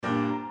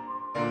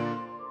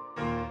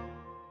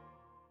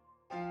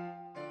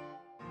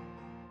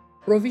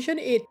Provision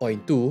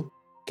 8.2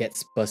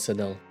 gets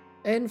personal,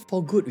 and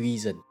for good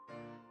reason.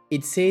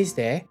 It says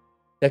there,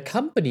 the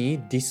company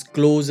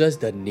discloses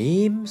the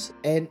names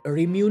and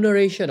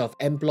remuneration of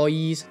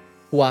employees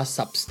who are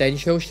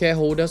substantial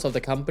shareholders of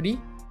the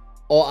company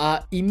or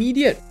are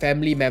immediate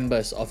family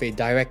members of a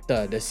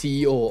director, the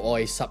CEO, or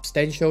a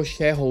substantial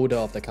shareholder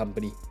of the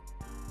company,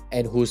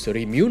 and whose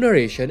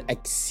remuneration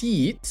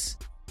exceeds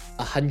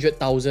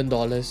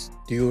 $100,000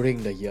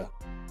 during the year,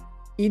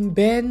 in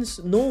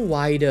bands no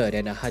wider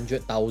than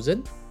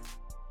 $100,000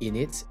 in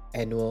its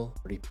annual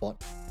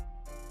report.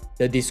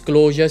 The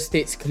disclosure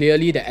states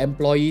clearly the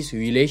employee's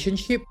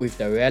relationship with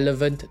the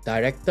relevant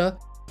director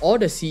or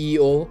the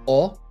CEO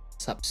or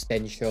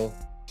substantial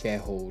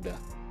shareholder.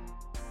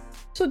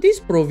 So this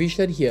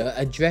provision here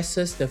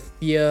addresses the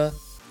fear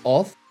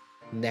of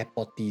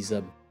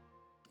nepotism.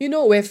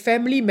 Where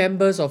family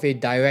members of a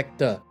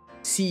director,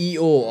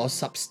 CEO, or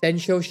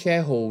substantial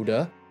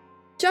shareholder,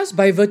 just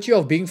by virtue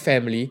of being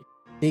family,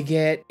 they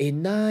get a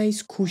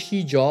nice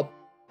cushy job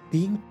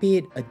being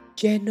paid a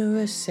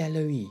generous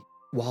salary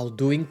while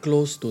doing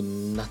close to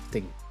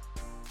nothing.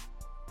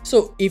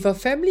 So if a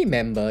family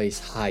member is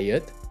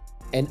hired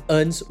and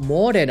earns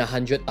more than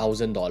 $100,000,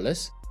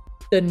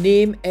 the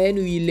name and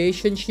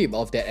relationship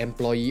of that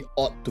employee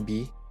ought to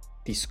be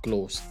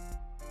disclosed.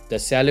 The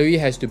salary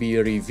has to be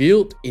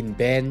revealed in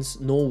bands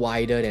no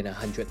wider than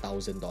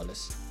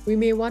 $100,000. We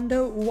may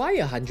wonder, why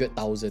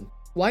 $100,000?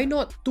 Why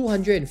not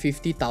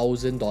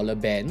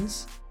 $250,000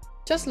 bands?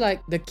 Just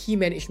like the key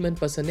management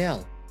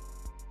personnel.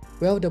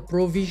 Well, the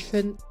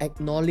provision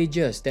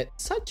acknowledges that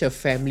such a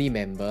family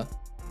member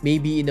may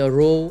be in a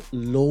role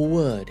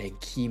lower than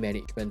key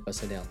management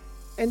personnel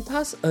and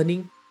thus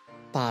earning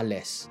far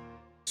less.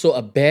 So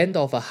a band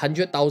of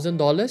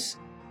 $100,000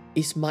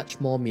 is much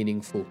more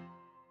meaningful.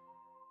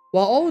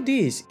 While all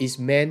this is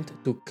meant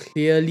to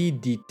clearly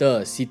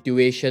deter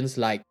situations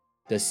like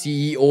the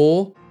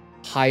CEO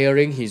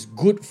hiring his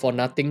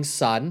good-for-nothing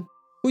son,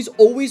 who is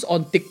always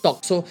on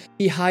TikTok, so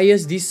he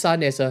hires this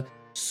son as a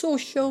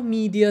social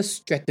media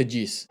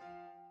strategist,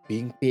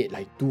 being paid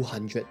like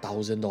 $200,000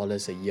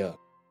 a year.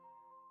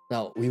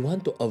 Now, we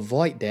want to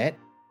avoid that,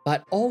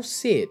 but all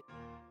said,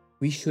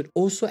 we should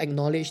also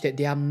acknowledge that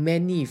there are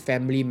many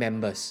family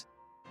members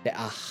that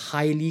are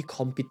highly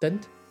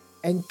competent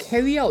and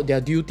carry out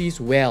their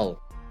duties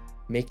well,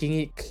 making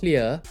it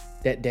clear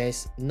that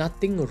there's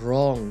nothing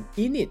wrong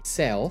in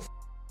itself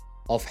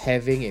of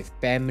having a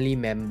family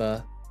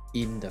member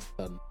in the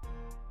firm.